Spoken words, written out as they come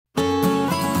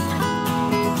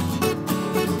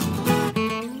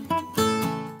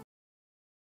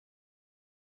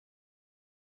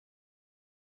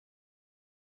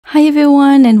Hi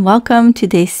everyone and welcome to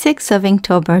day 6 of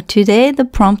Inktober. Today the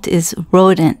prompt is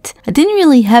rodent. I didn't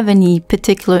really have any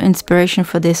particular inspiration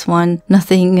for this one.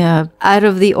 Nothing out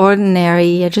of the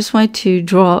ordinary. I just wanted to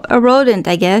draw a rodent,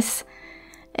 I guess.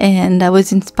 And I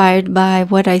was inspired by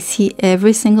what I see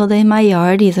every single day in my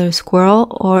yard, either a squirrel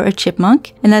or a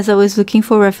chipmunk. And as I was looking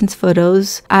for reference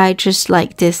photos, I just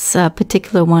liked this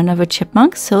particular one of a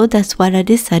chipmunk, so that's what I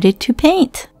decided to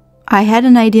paint. I had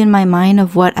an idea in my mind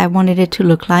of what I wanted it to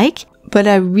look like, but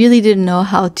I really didn't know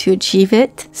how to achieve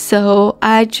it. So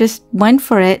I just went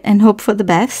for it and hoped for the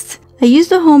best. I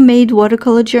used a homemade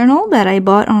watercolor journal that I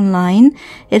bought online.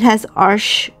 It has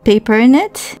arch paper in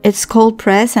it. It's cold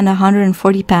pressed and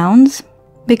 140 pounds.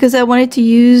 Because I wanted to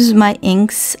use my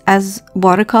inks as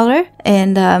watercolor,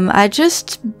 and I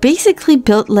just basically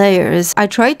built layers. I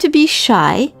tried to be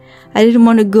shy. I didn't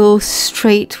want to go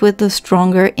straight with the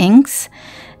stronger inks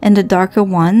and the darker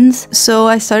ones. So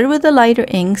I started with the lighter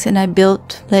inks and I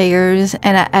built layers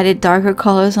and I added darker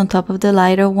colors on top of the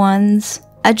lighter ones.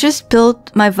 I just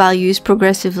built my values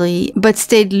progressively but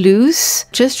stayed loose,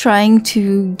 just trying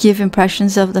to give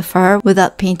impressions of the fur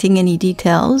without painting any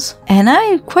details. And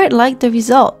I quite liked the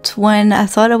result. When I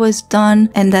thought I was done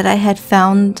and that I had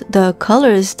found the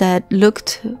colors that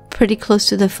looked pretty close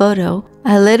to the photo,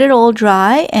 I let it all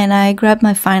dry and I grabbed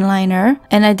my fine liner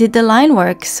and I did the line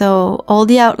work, so all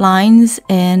the outlines,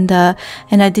 and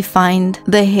I defined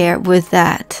the hair with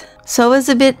that. So I was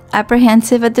a bit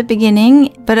apprehensive at the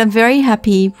beginning, but I'm very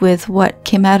happy with what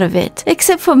came out of it.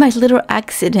 Except for my little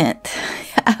accident.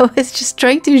 I was just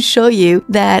trying to show you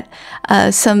that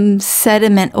some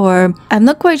sediment, or I'm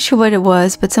not quite sure what it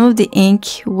was, but some of the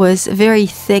ink was very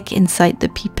thick inside the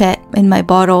pipette in my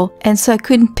bottle, and so I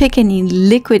couldn't pick any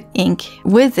liquid ink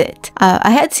with it.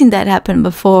 I had seen that happen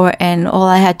before, and all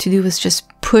I had to do was just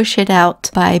push it out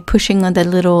by pushing on that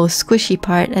little squishy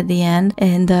part at the end.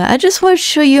 And I just want to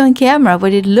show you on camera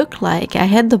what it looked like. I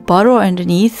had the bottle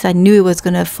underneath. I knew it was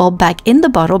going to fall back in the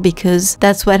bottle because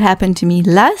that's what happened to me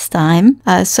last time.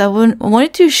 So I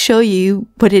wanted to show you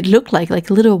what it looked like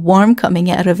a little worm coming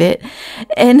out of it.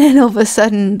 And then all of a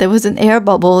sudden there was an air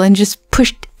bubble and just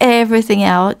pushed everything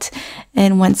out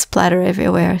and went splatter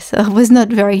everywhere. So I was not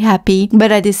very happy,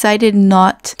 but I decided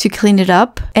not to clean it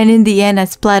up. And in the end, I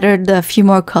splattered a few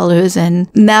more colors and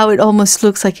now it almost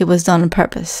looks like it was done on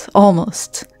purpose.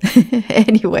 Almost.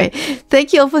 Anyway,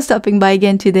 thank you all for stopping by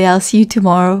again today. I'll see you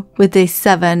tomorrow with day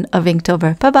 7 of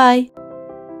Inktober. Bye bye.